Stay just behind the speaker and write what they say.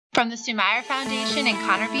From the Sumaira Foundation and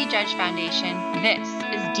Connor B. Judge Foundation, this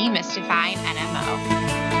is Demystifying NMO.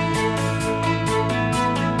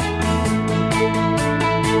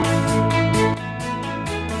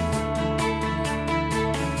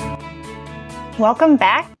 Welcome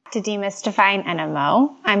back to Demystifying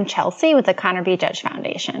NMO. I'm Chelsey with the Connor B. Judge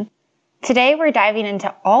Foundation. Today we're diving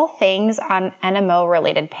into all things on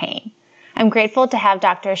NMO-related pain. I'm grateful to have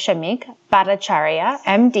Dr. Shamik Bhattacharyya,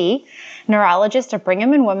 MD, neurologist at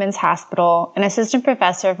Brigham and Women's Hospital and assistant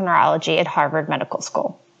professor of neurology at Harvard Medical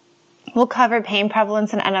School. We'll cover pain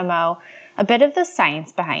prevalence in NMO, a bit of the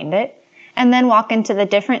science behind it, and then walk into the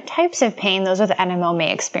different types of pain those with NMO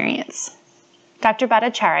may experience. Dr.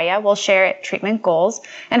 Bhattacharyya will share treatment goals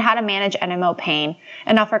and how to manage NMO pain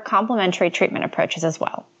and offer complementary treatment approaches as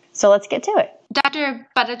well. So let's get to it. Dr.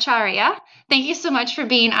 Bhattacharyya, thank you so much for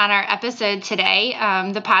being on our episode today.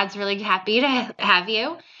 The pod's really happy to have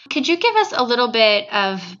you. Could you give us a little bit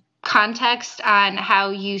of context on how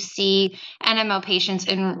you see NMO patients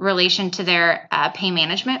in relation to their pain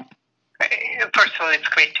management? First of all, it's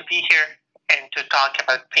great to be here and to talk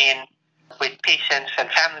about pain with patients and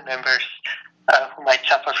family members who might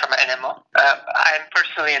suffer from NMO. I'm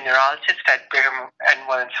personally a neurologist at Brigham and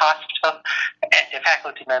Women's Hospital and a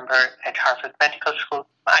faculty member at Harvard Medical School.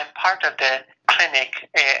 I'm part of the clinic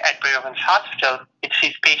at Brigham and Women's Hospital, which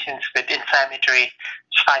sees patients with inflammatory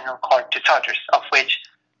spinal cord disorders, of which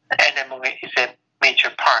NMO is a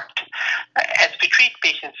major part. As we treat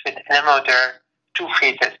patients with NMO, there are two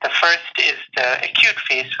phases. The first is the acute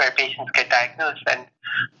phase where patients get diagnosed and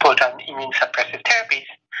put on immune suppressive therapies.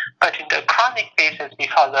 But in the chronic phase, as we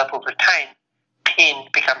follow up over time, pain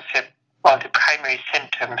becomes one of the primary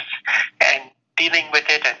symptoms, and dealing with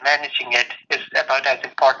it and managing it is about as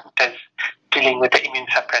important as dealing with the immune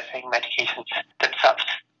suppressing medications themselves.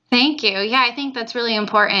 Thank you. Yeah, I think that's really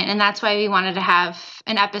important, and that's why we wanted to have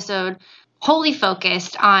an episode wholly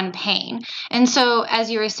focused on pain. And so, as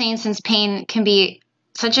you were saying, since pain can be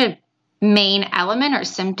such a main element or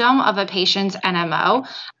symptom of a patient's NMO,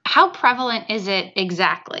 how prevalent is it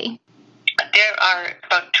exactly? There are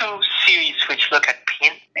about two series which look at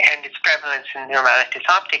pain and its prevalence in neuromyelitis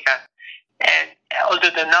optica. And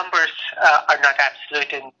although the numbers are not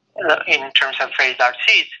absolute in terms of very large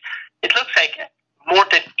series, it looks like more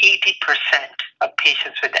than 80% of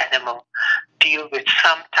patients with NMO deal with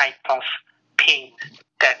some type of pain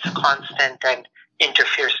that's constant and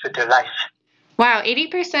interferes with their life. Wow,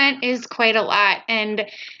 80% is quite a lot. And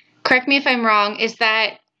correct me if I'm wrong, is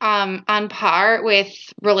that on par with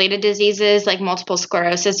related diseases like multiple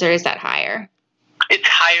sclerosis, or is that higher? It's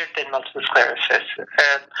higher than multiple sclerosis.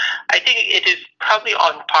 I think it is probably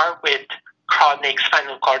on par with chronic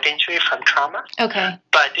spinal cord injury from trauma. Okay.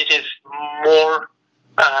 But it is more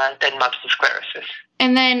than multiple sclerosis.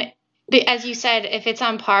 And then, as you said, if it's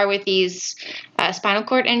on par with these spinal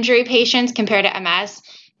cord injury patients compared to MS,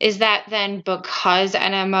 is that then because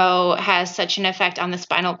NMO has such an effect on the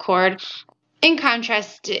spinal cord, in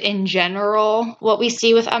contrast to, in general, what we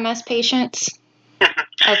see with MS patients?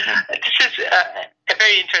 Okay. This is a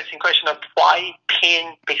very interesting question of why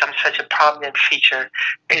pain becomes such a prominent feature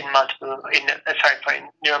in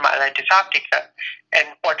neuromyelitis optica, and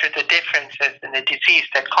what are the differences in the disease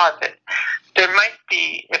that cause it. There might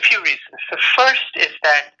be a few reasons. The first is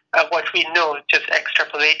that what we know, just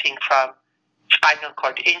extrapolating from spinal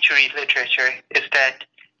cord injury literature, is that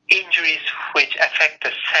injuries which affect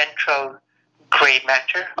the central gray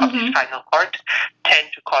matter of the spinal cord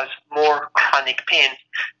tend to cause more chronic pain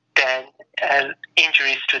than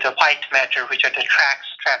injuries to the white matter, which are the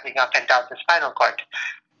tracts traveling up and down the spinal cord.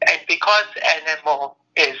 And because NMO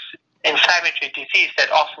is inflammatory disease that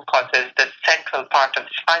often causes the central part of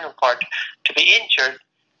the spinal cord to be injured,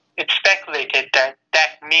 it's speculated that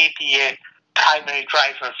that may be a primary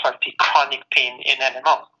driver for the chronic pain in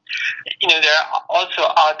NMO. There are also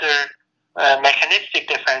other mechanistic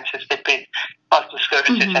differences between multiple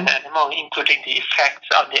sclerosis and NMO, including the effects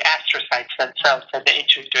on the astrocytes themselves and the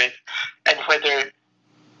injury to it, and whether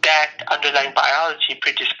that underlying biology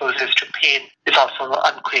predisposes to pain is also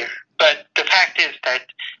unclear. But the fact is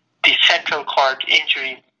that the central cord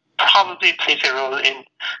injury probably plays a role in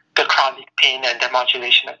the chronic pain and the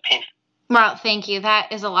modulation of pain. Well, thank you.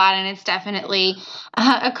 That is a lot, and it's definitely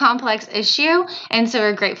a complex issue, and so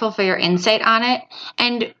we're grateful for your insight on it.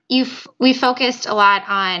 And we focused a lot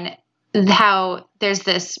on how there's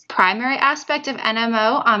this primary aspect of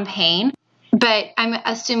NMO on pain, but I'm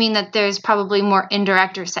assuming that there's probably more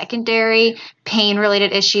indirect or secondary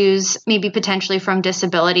pain-related issues, maybe potentially from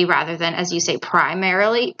disability rather than, as you say,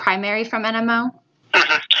 primary from NMO?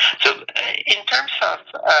 So in terms of,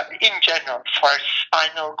 in general, for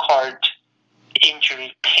spinal cord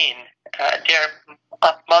injury pain. There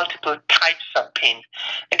are multiple types of pain.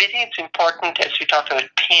 And I think it's important as we talk about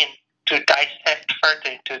pain to dissect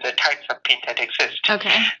further into the types of pain that exist.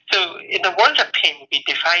 Okay. So in the world of pain, we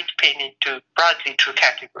divide pain into broadly two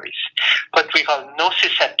categories, what we call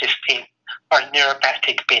nociceptive pain or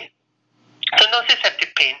neuropathic pain. So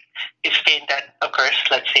nociceptive pain is pain that occurs,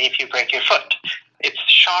 let's say, if you break your foot. It's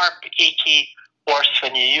sharp, achy, worse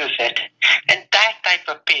when you use it. And that type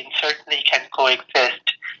of pain certainly can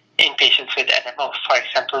coexist in patients with NMO. For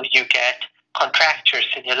example, you get contractures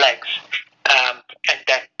in your legs, and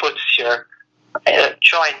that puts your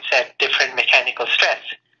joints at different mechanical stress.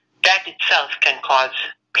 That itself can cause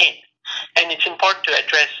pain. And it's important to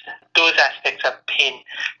address those aspects of pain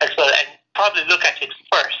as well, and probably look at it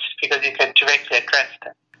first because you can directly address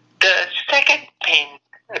them. The second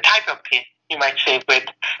type of pain, you might say, with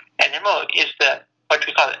NMO is what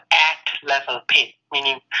we call at-level pain,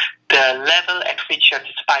 meaning the level at which you have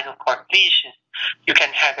the spinal cord lesion, you can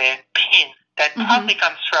have a pain that probably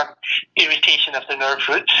comes from irritation of the nerve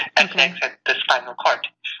roots and at the spinal cord.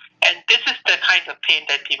 And this is the kind of pain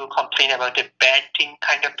that people complain about, the banding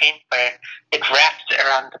kind of pain, where it wraps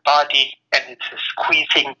around the body and it's a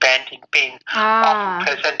squeezing, banding pain often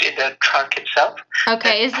present in the trunk itself.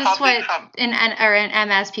 Okay, is this what in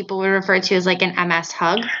MS people would refer to as like an MS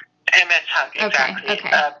hug? MS hug, exactly.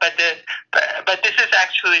 Okay. But this is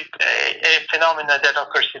actually a phenomenon that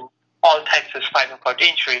occurs in all types of spinal cord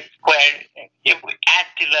injury, where at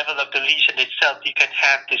the level of the lesion itself, you can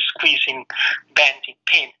have this squeezing, banding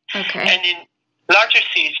pain. Okay. And in larger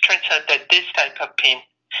cities, it turns out that this type of pain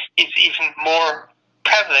is even more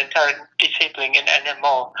prevalent or disabling in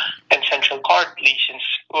NMO and central cord lesions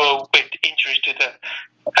with injuries to the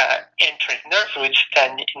entrant nerve roots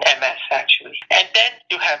than in MS, actually. And then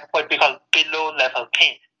you have what we call below-level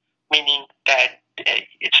pain, meaning that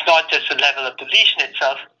it's not just the level of the lesion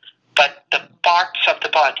itself, but the parts of the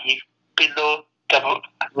body below the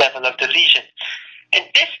level of the lesion. And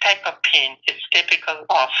this type of pain is typical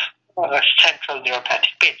of central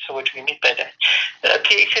neuropathic pain. So what do we mean by that?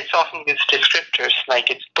 Patients often use descriptors like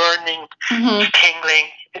it's burning, it's tingling,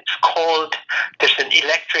 it's cold, there's an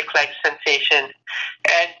electric-like sensation,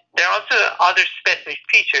 and there are also other specific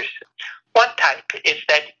features. One type is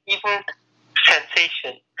that even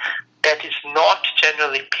sensation that is not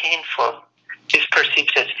generally painful is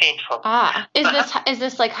perceived as painful. Is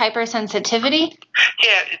this like hypersensitivity?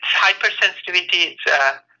 Yeah, it's hypersensitivity. It's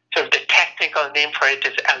sort of the technical name for it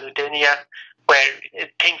is allodynia, where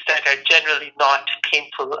things that are generally not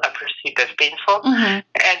painful are perceived as painful. And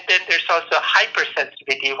then there's also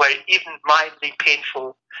hypersensitivity, where even mildly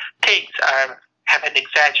painful things have an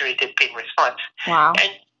exaggerated pain response. Wow.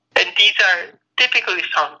 And these are typically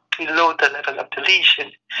found below the level of the lesion,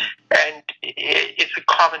 and it's a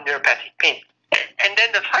common neuropathic pain. And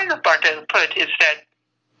then the final part I'll put is that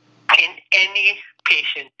in any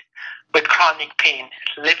patient with chronic pain,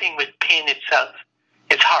 living with pain itself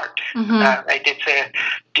is hard. It's a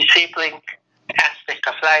disabling aspect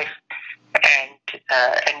of life,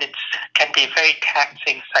 and it can be very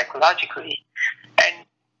taxing psychologically. And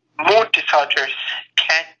mood disorders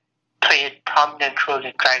can play a prominent role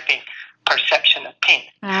in driving perception of pain.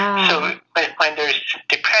 So when there's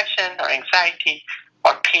depression or anxiety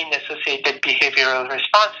or pain-associated behavioral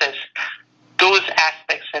responses, those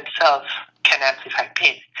aspects themselves can amplify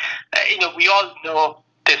pain. We all know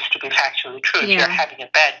this to be factually true. If you're having a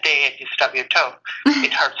bad day and you stub your toe,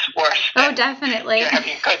 it hurts worse than definitely. you're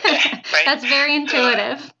having a good day, right? That's very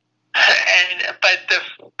intuitive.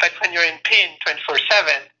 But when you're in pain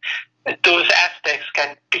 24/7, those aspects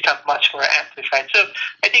can become much more amplified. So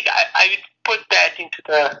I think I would put that into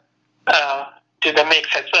the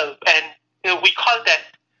mix as well. And we call that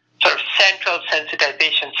sort of central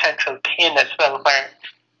sensitization, central pain as well, where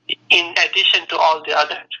in addition to all the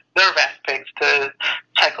other nerve aspects, the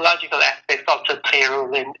psychological aspects also play a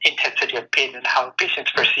role in intensity of pain and how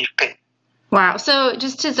patients perceive pain. Wow. So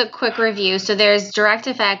just as a quick review, so there's direct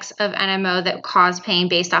effects of NMO that cause pain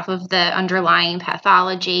based off of the underlying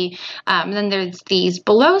pathology. Then there's these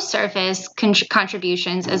below surface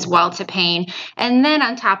contributions as well to pain. And then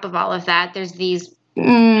on top of all of that, there's these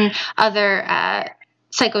other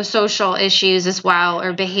psychosocial issues as well,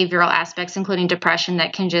 or behavioral aspects, including depression,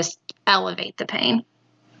 that can just elevate the pain.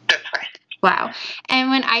 That's right. Wow. And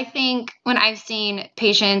when I've seen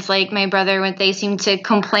patients like my brother, when they seem to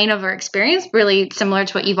complain over experience, really similar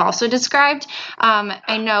to what you've also described,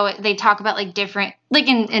 I know they talk about like different, like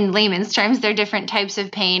in layman's terms, there are different types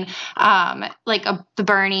of pain, the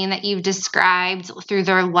burning that you've described through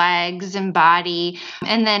their legs and body.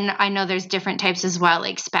 And then I know there's different types as well,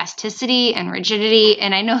 like spasticity and rigidity.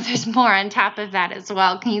 And I know there's more on top of that as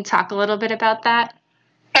well. Can you talk a little bit about that?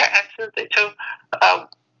 Yeah, absolutely. So,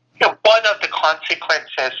 one of the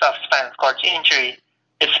consequences of spinal cord injury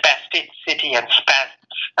is spasticity and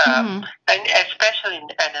spasms. And especially in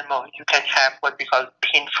NMO, you can have what we call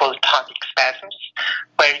painful tonic spasms,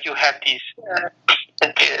 where you have these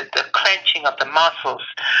the clenching of the muscles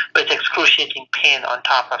with excruciating pain on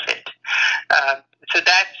top of it. So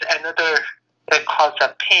that's another cause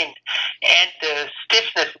of pain. And the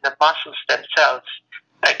stiffness in the muscles themselves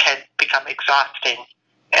can become exhausting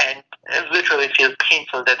and literally feel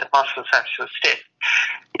painful that the muscles are so stiff.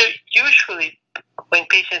 Usually, when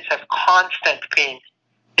patients have constant pain,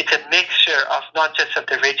 it's a mixture of not just of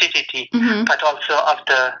the rigidity, but also of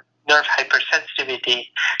the nerve hypersensitivity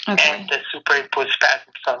and the superimposed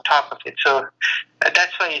spasms on top of it. So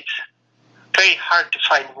that's why it's very hard to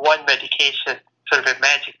find one medication, sort of a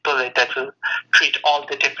magic bullet that will treat all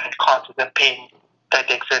the different causes of pain that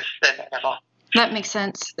exist in NMO. That makes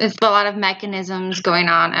sense. It's a lot of mechanisms going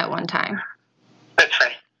on at one time. That's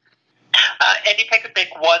right. And if I could make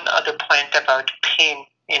one other point about pain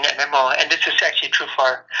in NMO, and this is actually true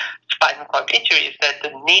for spinal cord injury, is that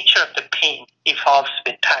the nature of the pain evolves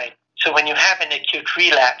with time. So when you have an acute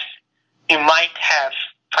relapse, you might have,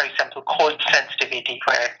 for example, cold sensitivity,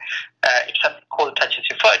 where if something cold touches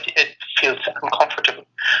your foot, it feels uncomfortable.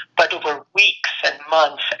 But over weeks and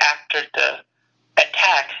months after the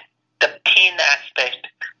attack, the pain aspect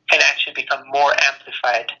can actually become more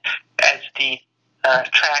amplified as the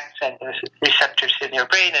tracts and the receptors in your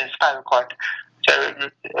brain and spinal cord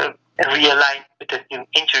realign with the new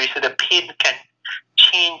injury. So the pain can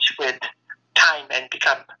change with time and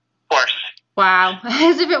become worse. Wow,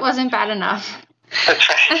 as if it wasn't bad enough. That's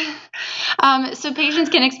right. So patients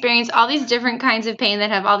can experience all these different kinds of pain that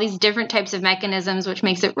have all these different types of mechanisms, which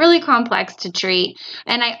makes it really complex to treat.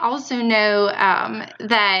 And I also know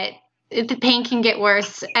that the pain can get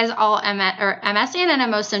worse, as all MS and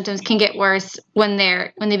NMO symptoms can get worse when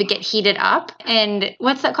they get heated up. And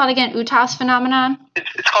what's that called again? Utas phenomenon?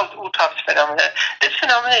 It's called Utas phenomenon. This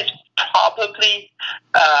phenomenon is probably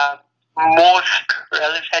most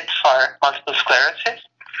relevant for multiple sclerosis,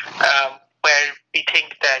 where we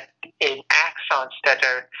think that in axons that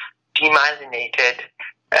are demyelinated,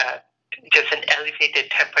 just an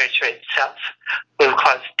elevated temperature itself will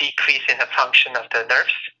cause decrease in the function of the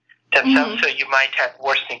nerves themselves. So you might have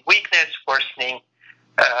worsening weakness, worsening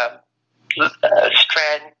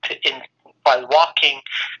strength while walking,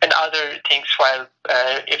 and other things while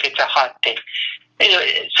if it's a hot day.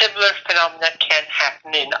 Similar phenomena can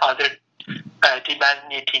happen in other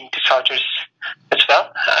demyelinating disorders as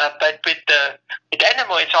well. But with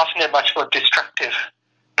NMO, it's often a much more destructive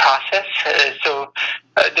process. So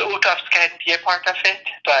the Utas can be a part of it,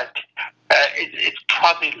 but it's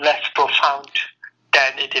probably less profound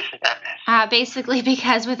than it is in MS. Basically,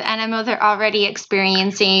 because with NMO, they're already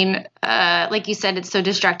experiencing, like you said, it's so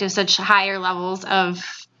destructive, such higher levels of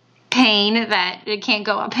pain that it can't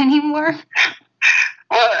go up anymore.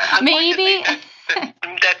 Well, maybe.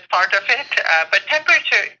 That's part of it. But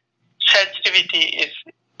temperature sensitivity is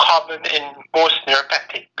common in most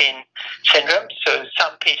neuropathic pain syndromes. So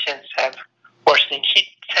some patients have worsening heat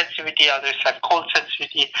sensitivity, others have cold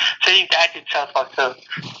sensitivity. So I think that itself also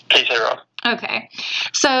plays a role. Okay.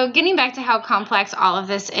 So getting back to how complex all of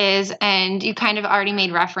this is, and you kind of already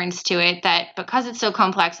made reference to it, that because it's so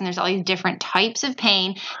complex and there's all these different types of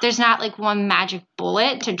pain, there's not like one magic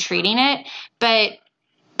bullet to treating it. But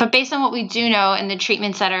based on what we do know and the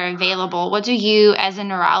treatments that are available, what do you as a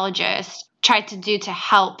neurologist try to do to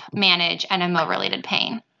help manage NMO-related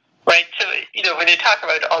pain? Right. So, when you talk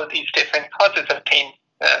about all these different causes of pain,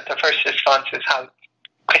 the first response is how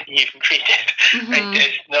can you even treat it? Right?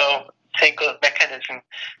 There's no single mechanism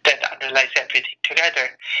that underlies everything together.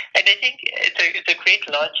 And I think it's a great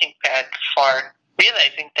launching pad for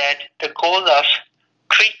realizing that the goal of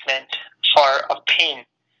treatment of pain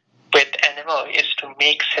with NMO is to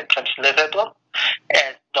make symptoms livable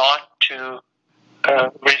and not to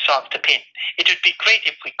resolve the pain. It would be great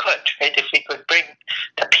if we could, right? If we could bring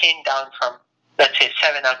the pain down from, let's say,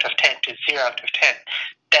 7 out of 10 to 0 out of 10,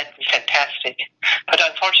 that'd be fantastic. But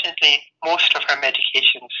unfortunately, most of our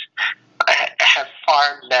medications have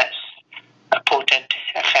far less potent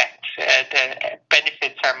effects. The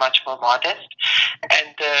benefits are much more modest,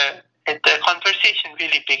 and the conversation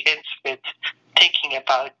really begins with thinking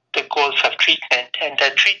about the goals of treatment, and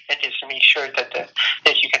the treatment is to make sure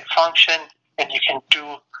that you can function and you can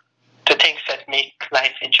do the things that make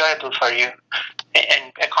life enjoyable for you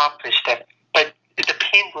and accomplish them. But the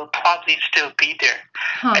pain will probably still be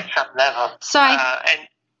there at some level. So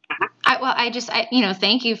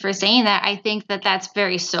thank you for saying that. I think that that's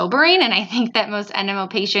very sobering, and I think that most NMO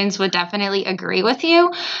patients would definitely agree with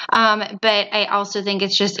you. But I also think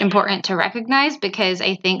it's just important to recognize, because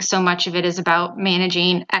I think so much of it is about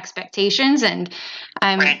managing expectations, and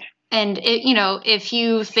right. And if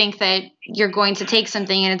you think that you're going to take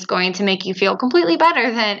something and it's going to make you feel completely better,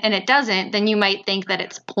 and it doesn't, then you might think that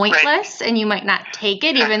it's pointless, and you might not take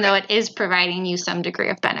it, even though it is providing you some degree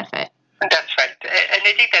of benefit. That's right. And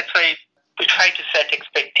I think that's why we try to set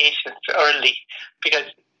expectations early, because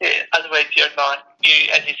otherwise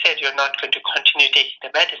as you said, you're not going to continue taking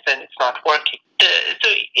the medicine. It's not working. So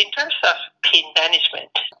in terms of pain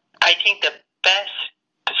management, I think the best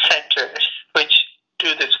centers which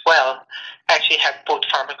do this well actually have both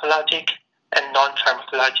pharmacologic and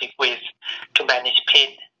non-pharmacologic ways to manage pain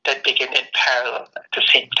that begin in parallel at the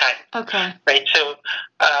same time. Okay. Right. So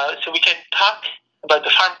we can talk about the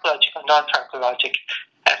pharmacologic and non-pharmacologic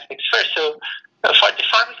aspects first. So for the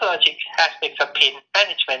pharmacologic aspects of pain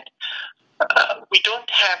management, we don't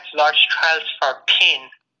have large trials for pain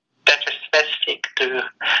that are specific to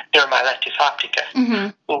neuromyelitis optica.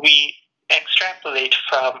 Mm-hmm. We extrapolate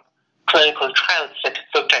from clinical trials that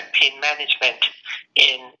looked at pain management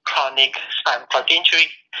in chronic spinal cord injury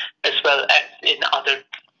as well as in other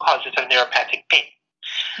causes of neuropathic pain.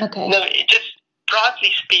 Okay. Now, just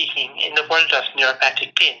broadly speaking, in the world of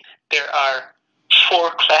neuropathic pain, there are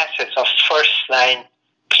 4 classes of first-line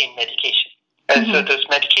pain medication. And so those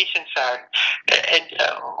medications are, and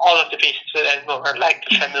all of the patients with NMO are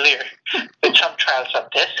likely familiar with some trials of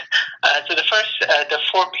this. So the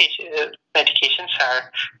 4 medications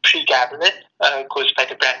are pregabalin, goes by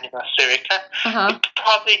the brand name of Lyrica. It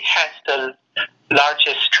probably has the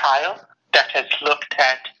largest trial that has looked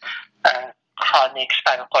at chronic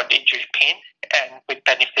spinal cord injury pain and with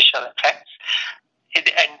beneficial effects.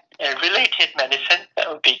 And related medicine, that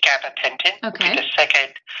would be gabapentin, would be the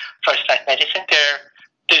second first-line medicine.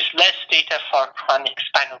 There's less data for chronic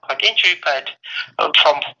spinal cord injury, but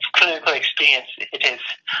from clinical experience, it is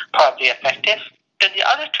probably effective. Then the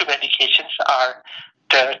other 2 medications are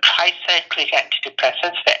the tricyclic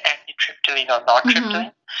antidepressants, the amitriptyline or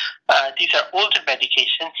nortriptyline. These are older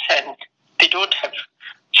medications, and they don't have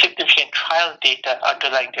significant trial data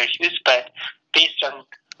underlying their use, but based on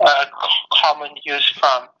common use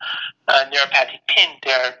from neuropathic pain,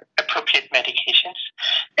 they are appropriate medications.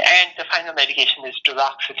 And the final medication is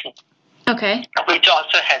duloxetine, which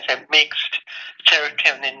also has a mixed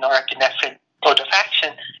serotonin norepinephrine mode of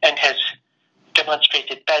action and has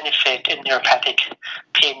demonstrated benefit in neuropathic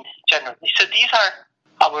pain generally. So these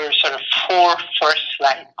are our sort of 4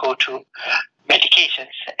 first-line go-to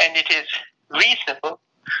medications, and it is reasonable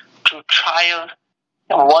to trial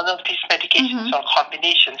one of these medications or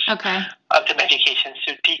combinations of the medications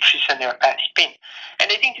to decrease the neuropathic pain.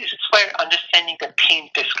 And I think this is where understanding the pain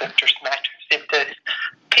descriptors matters. If the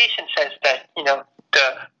patient says that,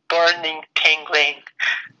 the burning, tingling,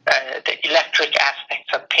 the electric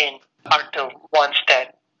aspects of pain are the ones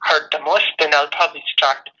that hurt the most, then I'll probably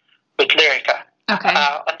start with Lyrica.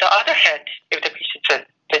 On the other hand, if the patient says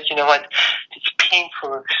that, it's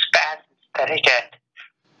painful spasms that I get,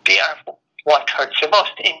 they are what hurts the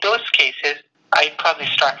most. In those cases, I'd probably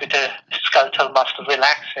start with a skeletal muscle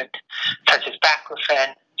relaxant, such as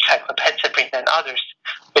baclofen, cyclopenzaprine, and others,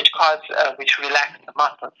 which relax the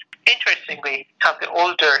muscles. Interestingly, some of the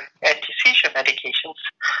older anti-seizure medications,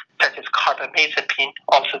 such as carbamazepine,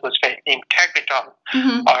 also goes by the name Tegretol,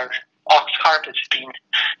 or oxcarbazepine,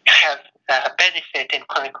 have benefit in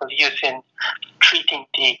clinical use in treating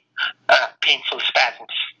the painful spasms.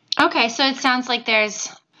 Okay, so it sounds like there's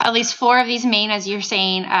at least 4 of these main, as you're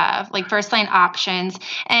saying, like first-line options,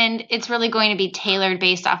 and it's really going to be tailored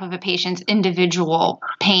based off of a patient's individual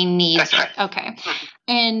pain needs. That's right. Okay.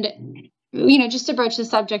 And, just to broach the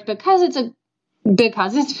subject, because it's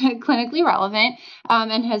clinically relevant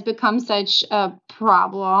and has become such a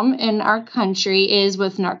problem in our country, is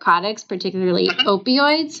with narcotics, particularly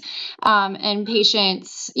opioids, and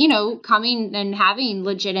patients, coming and having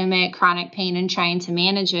legitimate chronic pain and trying to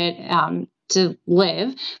manage it to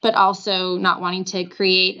live, but also not wanting to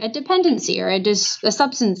create a dependency or a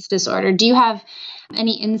substance disorder. Do you have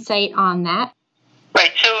any insight on that?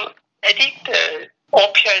 Right. So I think the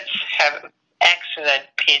opioids have excellent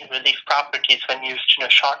pain relief properties when used in a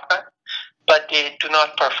short run, but they do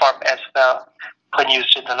not perform as well when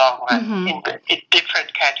used in the long run in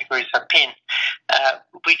different categories of pain.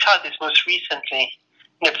 We saw this most recently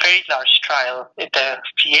in a very large trial in the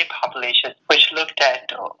VA population, which looked at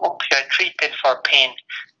opioid treatment for pain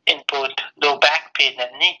in both low back pain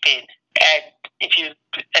and knee pain.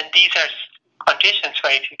 And these are conditions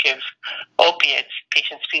where if you give opiates,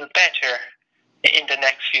 patients feel better in the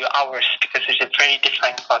next few hours because it's a very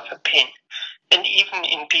defined cause of pain. And even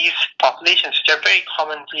in these populations, which are very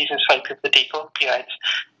common reasons why people take opioids,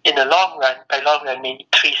 in the long run, by long run, maybe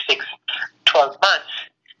 3, 6, 12 months,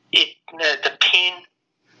 the pain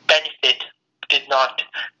benefit did not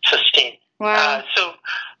sustain. Wow. So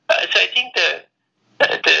I think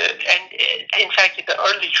and in fact, in the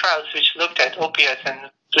early trials which looked at opioids and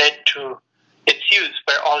led to its use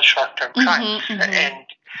were all short-term trials. And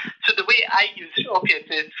so the way I use opioids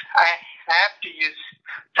is I have to use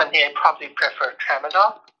something I probably prefer,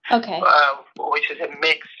 tramadol, which is a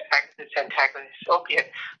mixed agonist-antagonist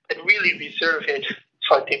opiate, but really reserve it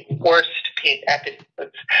for the worst pain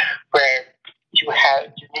episodes where you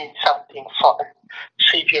need something for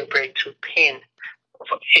severe breakthrough pain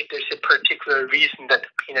if there's a particular reason that the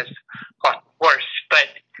pain has gotten worse. But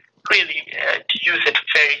really to use it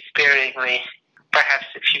very sparingly, perhaps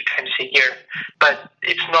a few times a year. But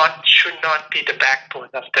should not be the backbone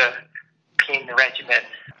of the pain regimen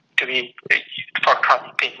to be for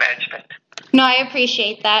chronic pain management. No, I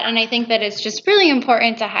appreciate that, and I think that it's just really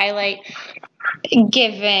important to highlight,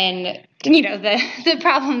 given the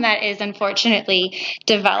problem that is unfortunately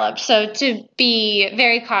developed. So to be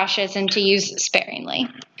very cautious and to use sparingly.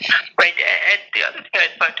 Right, and the other thing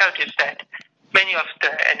I'd point out is that many of the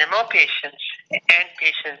NMO patients and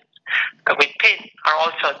patients with pain are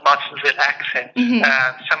also on muscle relaxants,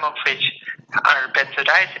 some of which are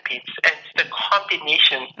benzodiazepines, and the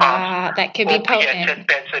combination of that could be opiates and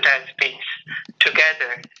benzodiazepines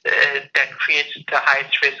together that creates the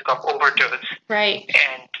highest risk of overdose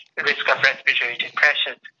and risk of respiratory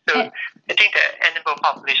depression. So I think the NMO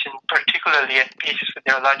population, particularly in patients with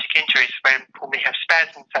neurologic injuries who may have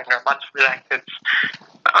spasms and are muscle relaxants,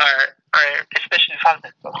 are especially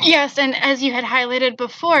vulnerable. Yes, and as you had highlighted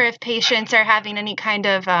before, if patients are having any kind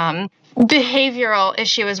of behavioral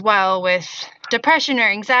issue as well with depression or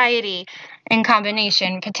anxiety, in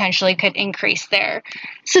combination potentially could increase their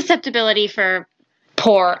susceptibility for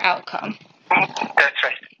poor outcome. That's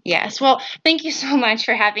right. Yes. Well, thank you so much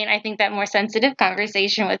for having, I think, that more sensitive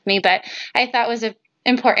conversation with me, but I thought was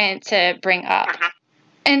important to bring up.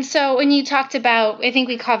 And so when you talked about, I think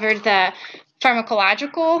we covered the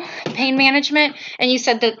pharmacological pain management, and you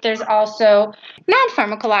said that there's also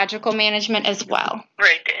non-pharmacological management as well.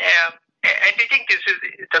 Right. And I think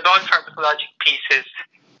the non-pharmacologic piece is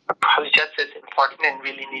probably just as important and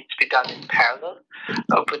really needs to be done in parallel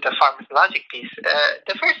with the pharmacologic piece.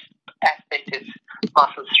 The first aspect is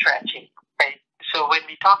muscle stretching, right? So when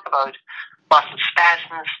we talk about muscle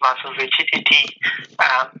spasms, muscle rigidity,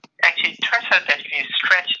 actually it turns out that if you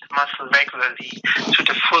stretch the muscle regularly through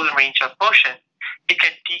the full range of motion, it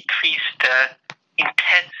can decrease the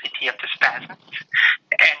intensity of the spasms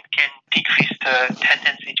and can decrease the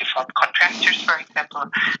tendency to form contractures, for example,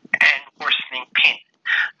 and worsening pain.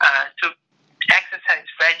 So exercise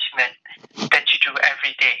regimen that you do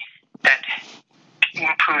every day that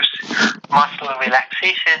improves muscle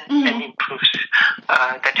relaxation and improves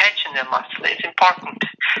the tension in the muscle is important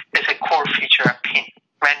as a core feature of pain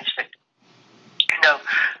management. Now,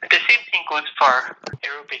 the same thing goes for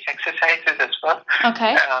aerobic exercises as well.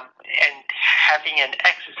 And having an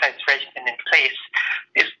exercise regimen in place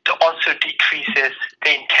also decreases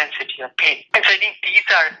the intensity of pain. And so I think these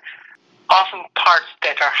are often parts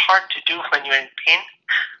that are hard to do when you're in pain,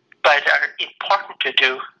 but are important to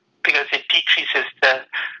do because it decreases the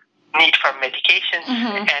need for medications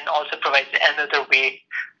and also provides another way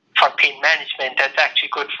for pain management that's actually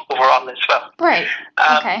good overall as well. Right.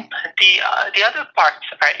 The other parts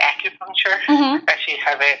are acupuncture. Actually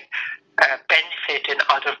have a benefit in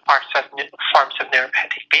other forms of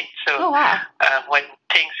neuropathic pain. So when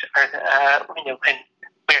things are, when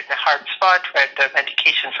we're in the hard spot where the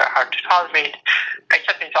medications are hard to tolerate, I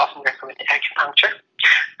sometimes often recommend acupuncture.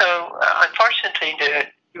 So unfortunately, in the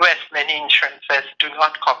U.S., many insurances do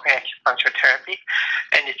not cover acupuncture therapy,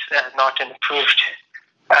 and it's not an approved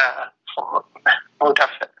mode of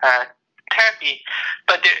therapy.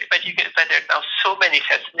 But there are now so many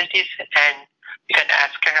facilities, and you can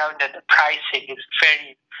ask around, and the pricing is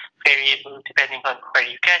very variable depending on where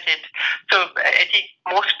you get it. So I think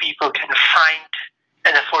most people can find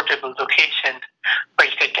an affordable location where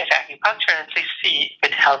you can get acupuncture and at least see if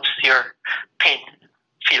it helps your pain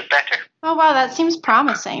feel better. Oh, wow, that seems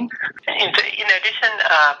promising. In addition,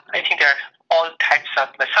 I think there are all types of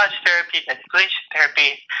massage therapy, manipulation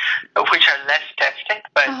therapy, which are less testing,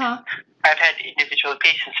 but I've had individual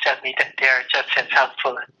patients tell me that they are just as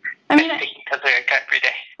helpful as taking caloric every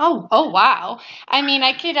day. Oh, wow. I mean,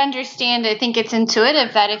 I could understand. I think it's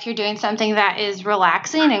intuitive that if you're doing something that is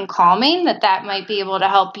relaxing and calming, that might be able to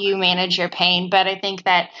help you manage your pain. But I think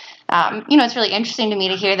that, it's really interesting to me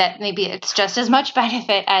to hear that maybe it's just as much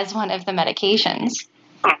benefit as one of the medications.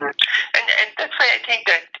 Mm-hmm. And that's why I think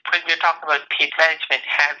that when we're talking about pain management,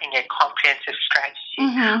 having a comprehensive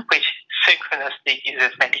strategy which synchronously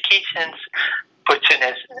uses medications, puts in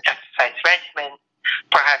an exercise regimen,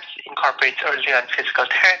 perhaps incorporates early on physical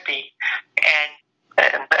therapy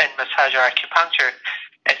and massage or acupuncture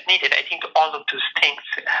as needed. I think all of those things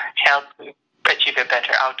help achieve a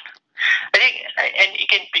better outcome. I think, and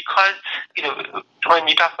again, because when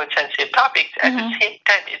we talk about sensitive topics, at the same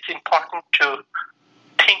time, it's important to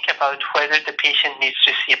think about whether the patient needs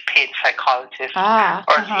to see a pain psychologist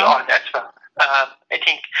early on as well. I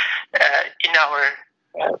think in our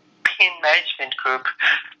pain management group,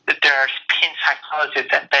 there are pain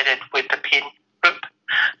psychologists embedded with the pain group.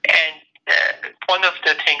 And one of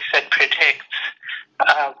the things that predicts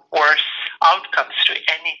worse outcomes to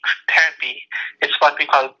any therapy is what we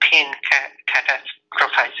call pain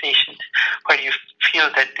catastrophization, where you feel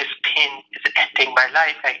that this pain is ending my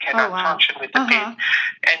life, I cannot function with the pain.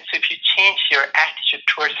 And so if you change your attitude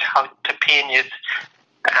towards how the pain is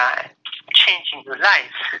changing your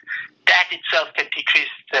life, that itself can decrease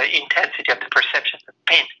the intensity of the perception of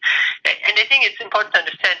pain. And I think it's important to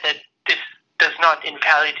understand that this does not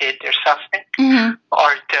invalidate their suffering or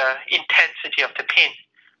the intensity of the pain.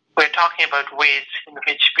 We're talking about ways in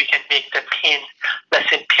which we can make the pain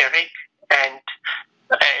less empiric and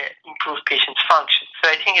improve patients' function. So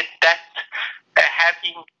I think that's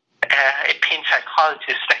having a pain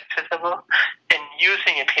psychologist accessible and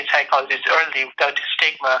using a pain psychologist early without the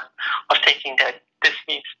stigma of thinking that this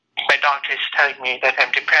means my doctor is telling me that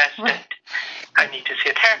I'm depressed and I need to see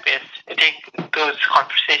a therapist. I think those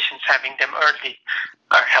conversations, having them early,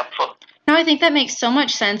 are helpful. No, I think that makes so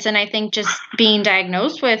much sense. And I think just being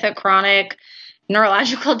diagnosed with a chronic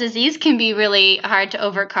neurological disease can be really hard to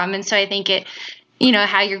overcome. And so I think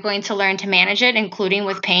how you're going to learn to manage it, including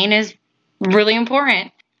with pain, is really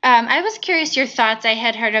important. I was curious your thoughts. I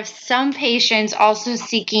had heard of some patients also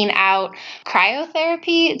seeking out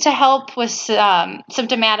cryotherapy to help with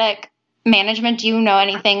symptomatic management. Do you know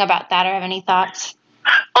anything about that or have any thoughts?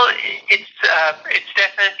 Well, it's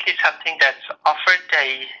definitely something that's offered.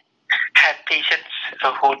 I have patients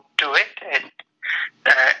who do it and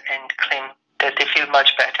claim that they feel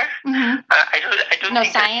much better. I don't no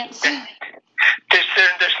think science.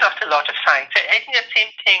 There's not a lot of science. I think the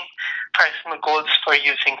same thing personal goals for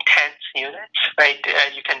using TENS units, right?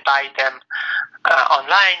 You can buy them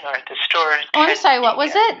online or at the store. Oh, I'm sorry, what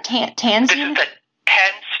was it? TENS This units? is the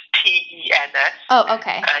TENS, TENS. Oh,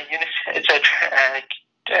 okay. It's a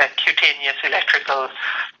cutaneous electrical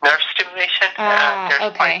nerve stimulation.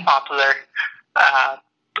 They're quite popular.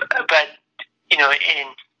 But, in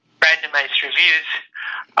randomized reviews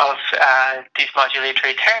of these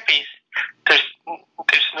modulatory therapies, there's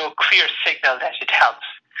no clear signal that it helps.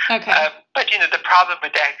 Okay. But the problem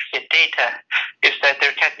with the aggregate data is that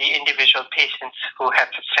there can be individual patients who have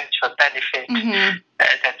substantial benefit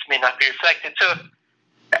that may not be reflected. So,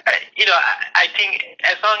 I think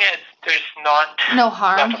as long as there's not no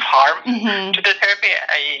harm. A lot of harm to the therapy,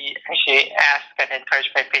 I actually ask and encourage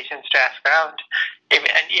my patients to ask around.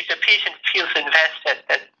 If the patient feels invested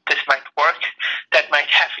that this might work, that might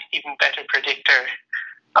have even better predictor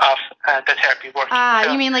of the therapy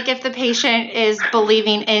working. You mean like if the patient is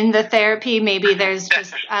believing in the therapy, maybe there's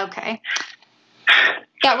just, okay.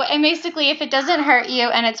 Yeah, well, and basically if it doesn't hurt you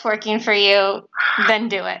and it's working for you, then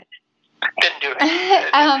do it. Then do it.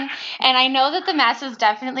 And I know that the masses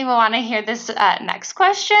definitely will want to hear this next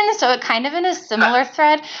question, so it kind of in a similar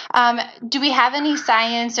thread. Do we have any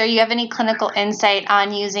science or you have any clinical insight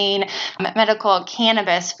on using medical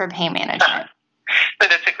cannabis for pain management? No,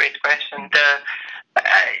 that's a great question.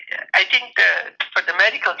 I think for the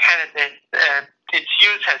medical cannabis, its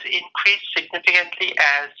use has increased significantly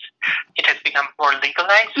as it has become more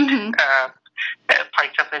legalized. For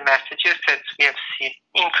example, in Massachusetts, we have seen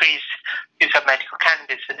increased use of medical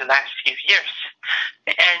cannabis in the last few years.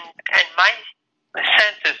 And my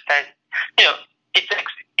sense is that,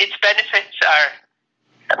 its benefits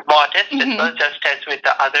are modest as well, just as with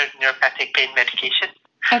the other neuropathic pain medications.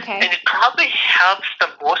 Okay. And it probably helps the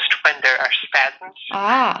most when there are spasms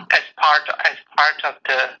as part of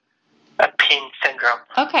the pain syndrome.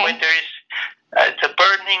 Okay. When there is the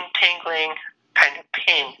burning, tingling kind of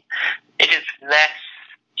pain, it is less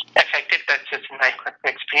effective. That's might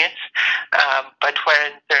experience. But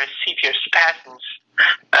when there are severe spasms,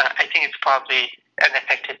 I think it's probably an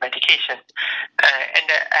effective medication. And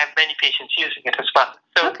I have many patients using it as well.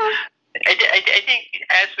 So Okay. I think,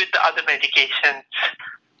 as with the other medications,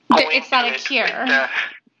 It's not a cure.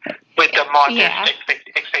 With the modest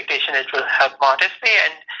expectation, it will help modestly,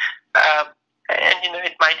 and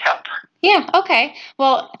it might help. Yeah, okay.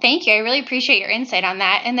 Well, thank you. I really appreciate your insight on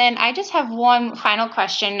that. And then I just have one final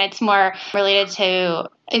question. It's more related to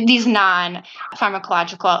these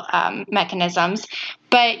non-pharmacological mechanisms.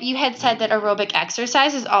 But you had said that aerobic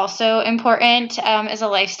exercise is also important as a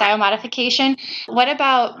lifestyle modification. What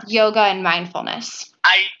about yoga and mindfulness?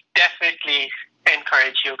 I definitely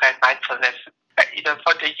encourage yoga and mindfulness.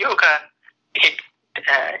 For the yoga, it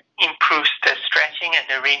improves the stretching and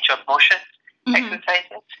the range of motion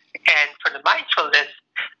exercises. And for the mindfulness,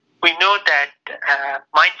 we know that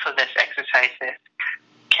mindfulness exercises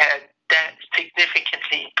can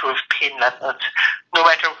significantly improve pain levels, no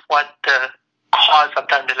matter what the cause of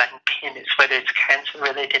the underlying pain is, whether it's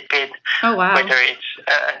cancer-related pain, whether it's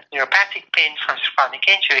neuropathic pain from chronic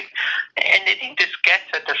injury. And I think this gets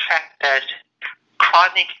at the fact that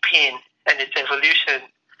chronic pain and its evolution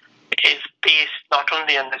is based not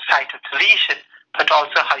only on the site of the lesion, but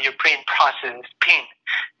also how your brain processes pain.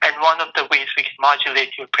 And one of the ways we can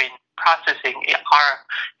modulate your brain processing is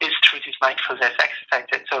through these mindfulness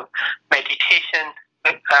exercises. So meditation,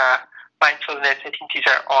 mindfulness, I think these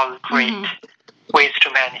are all great ways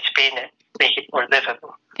to manage pain and make it more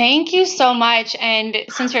livable. Thank you so much. And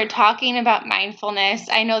since we're talking about mindfulness,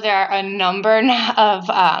 I know there are a number of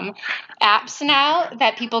apps now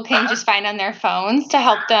that people can just find on their phones to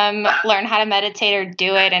help them learn how to meditate or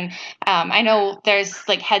do it. And I know there's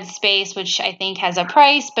like Headspace, which I think has a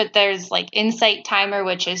price, but there's like Insight Timer,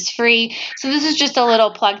 which is free. So this is just a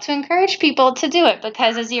little plug to encourage people to do it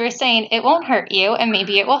because, as you were saying, it won't hurt you and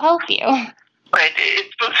maybe it will help you. Right.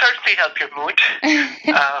 It will certainly help your mood,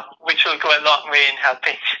 which will go a long way in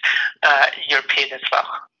helping your pain as well.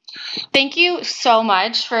 Thank you so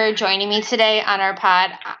much for joining me today on our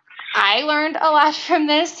pod. I learned a lot from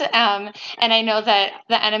this, and I know that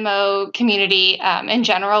the NMO community in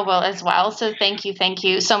general will as well. So thank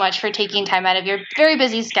you so much for taking time out of your very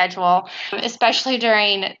busy schedule, especially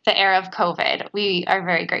during the era of COVID. We are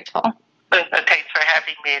very grateful. Thanks for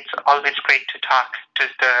having me. It's always great to talk to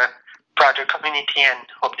the broader community and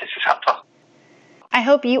hope this is helpful. I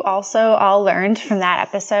hope you also all learned from that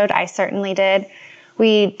episode. I certainly did.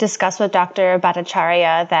 We discussed with Dr.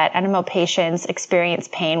 Bhattacharya that NMO patients experience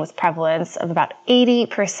pain with prevalence of about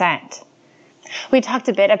 80%. We talked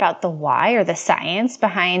a bit about the why or the science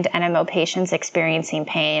behind NMO patients experiencing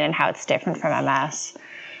pain and how it's different from MS.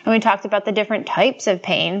 And we talked about the different types of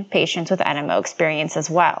pain patients with NMO experience as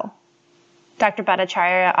well. Dr.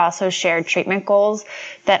 Bhattacharya also shared treatment goals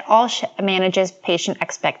that all manages patient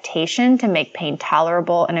expectation to make pain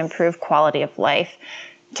tolerable and improve quality of life,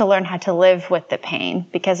 to learn how to live with the pain,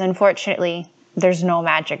 because unfortunately, there's no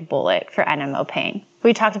magic bullet for NMO pain.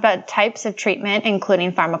 We talked about types of treatment,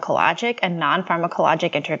 including pharmacologic and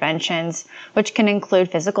non-pharmacologic interventions, which can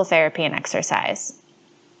include physical therapy and exercise.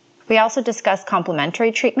 We also discussed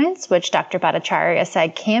complementary treatments, which Dr. Bhattacharya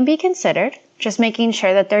said can be considered, just making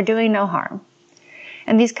sure that they're doing no harm.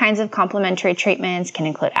 And these kinds of complementary treatments can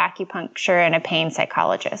include acupuncture and a pain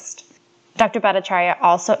psychologist. Dr. Bhattacharya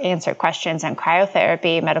also answered questions on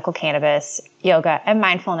cryotherapy, medical cannabis, yoga, and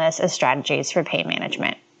mindfulness as strategies for pain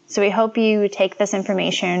management. So we hope you take this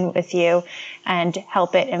information with you and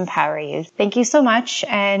help it empower you. Thank you so much,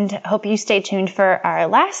 and hope you stay tuned for our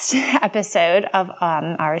last episode of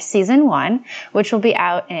our season 1, which will be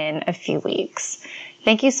out in a few weeks.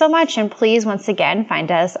 Thank you so much, and please once again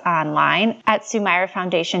find us online at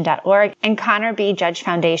SuMyraFoundation.org and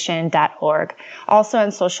ConnorBJudgeFoundation.org. Also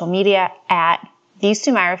on social media at the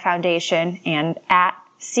Sumira Foundation and at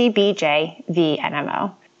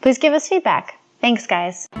CBJVNMO. Please give us feedback. Thanks,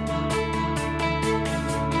 guys.